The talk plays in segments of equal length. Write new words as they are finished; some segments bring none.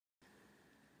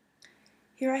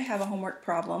Here I have a homework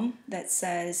problem that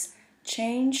says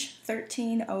change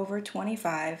 13 over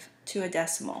 25 to a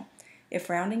decimal. If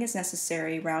rounding is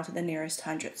necessary, round to the nearest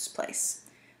hundredths place.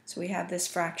 So we have this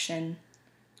fraction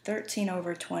 13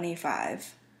 over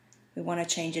 25. We want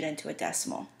to change it into a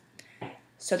decimal.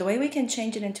 So the way we can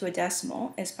change it into a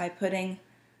decimal is by putting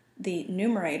the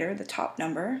numerator, the top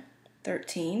number,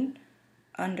 13,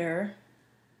 under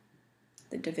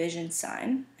the division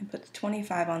sign and put the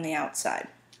 25 on the outside.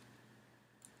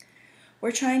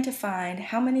 We're trying to find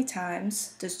how many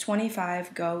times does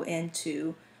 25 go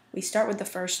into, we start with the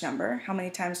first number, how many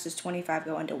times does 25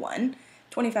 go into 1?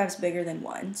 25 is bigger than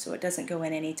 1, so it doesn't go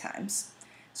in any times.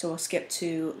 So we'll skip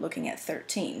to looking at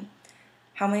 13.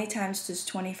 How many times does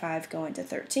 25 go into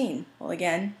 13? Well,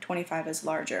 again, 25 is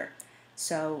larger.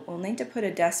 So we'll need to put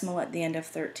a decimal at the end of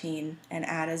 13 and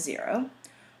add a 0.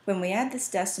 When we add this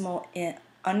decimal in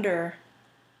under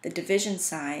the division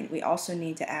sign, we also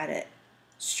need to add it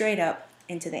straight up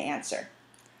into the answer.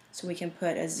 So we can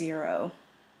put a 0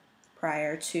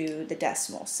 prior to the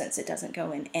decimal since it doesn't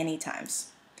go in any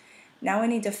times. Now we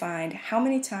need to find how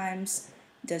many times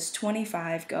does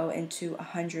 25 go into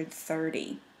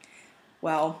 130.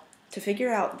 Well, to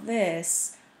figure out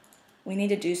this, we need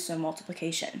to do some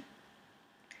multiplication.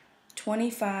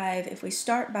 25, if we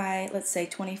start by, let's say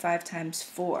 25 times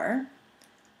 4,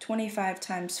 25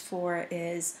 times 4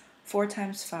 is 4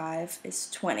 times 5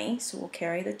 is 20, so we'll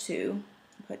carry the 2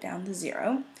 and put down the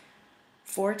 0.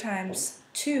 4 times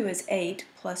 2 is 8,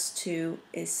 plus 2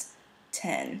 is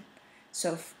 10.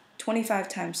 So 25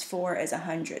 times 4 is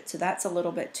 100, so that's a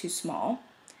little bit too small.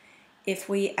 If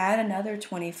we add another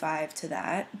 25 to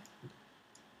that,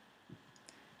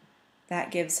 that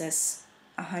gives us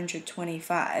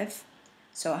 125.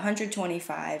 So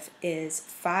 125 is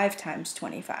 5 times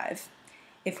 25.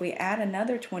 If we add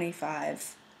another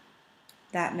 25,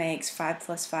 that makes 5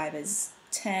 plus 5 is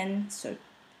 10, so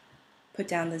put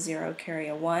down the 0, carry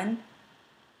a 1.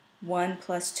 1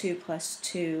 plus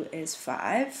 2 is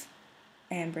 5,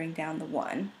 and bring down the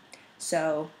 1.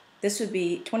 So this would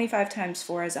be 25 times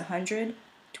 4 is 100,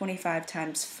 25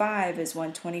 times 5 is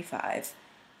 125,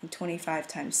 and 25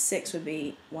 times 6 would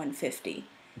be 150.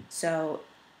 So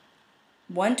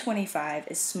 125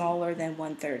 is smaller than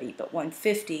 130, but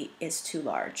 150 is too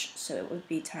large, so it would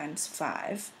be times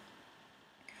 5,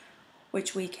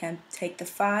 which we can take the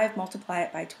 5, multiply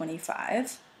it by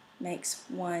 25, makes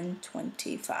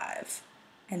 125,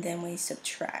 and then we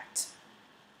subtract.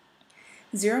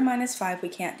 0 minus 5, we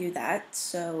can't do that,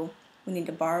 so we need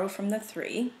to borrow from the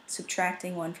 3.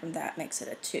 Subtracting 1 from that makes it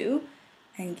a 2,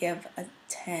 and give a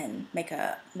 10, make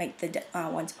the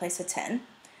ones place a 10.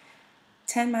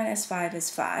 10 minus 5 is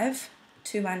 5,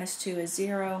 2 minus 2 is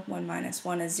 0, 1 minus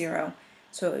 1 is 0,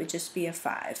 so it would just be a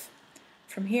 5.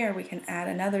 From here we can add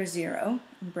another 0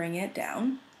 and bring it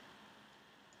down.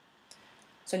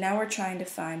 So now we're trying to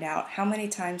find out how many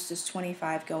times does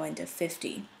 25 go into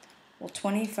 50. Well,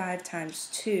 25 times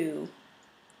 2,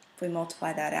 if we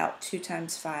multiply that out, 2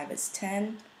 times 5 is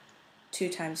 10, 2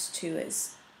 times 2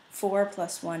 is 4,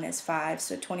 plus 1 is 5,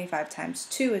 so 25 times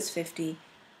 2 is 50. You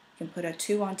can put a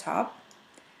 2 on top,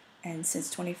 and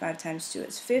since 25 times 2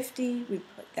 is 50, we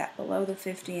put that below the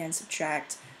 50 and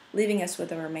subtract, leaving us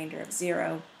with a remainder of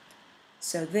 0.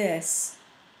 So this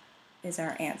is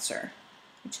our answer,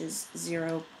 which is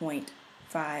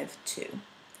 0.52,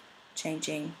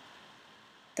 changing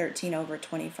 13 over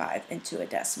 25 into a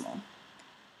decimal.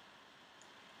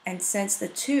 And since the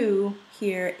 2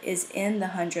 here is in the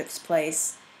hundredths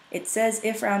place, it says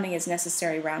if rounding is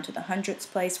necessary, round to the hundredths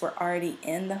place. We're already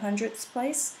in the hundredths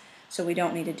place, so we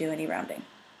don't need to do any rounding.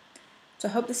 So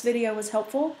I hope this video was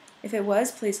helpful. If it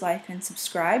was, please like and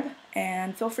subscribe,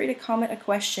 and feel free to comment a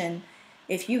question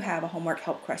if you have a homework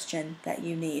help question that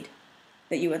you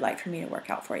would like for me to work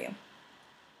out for you.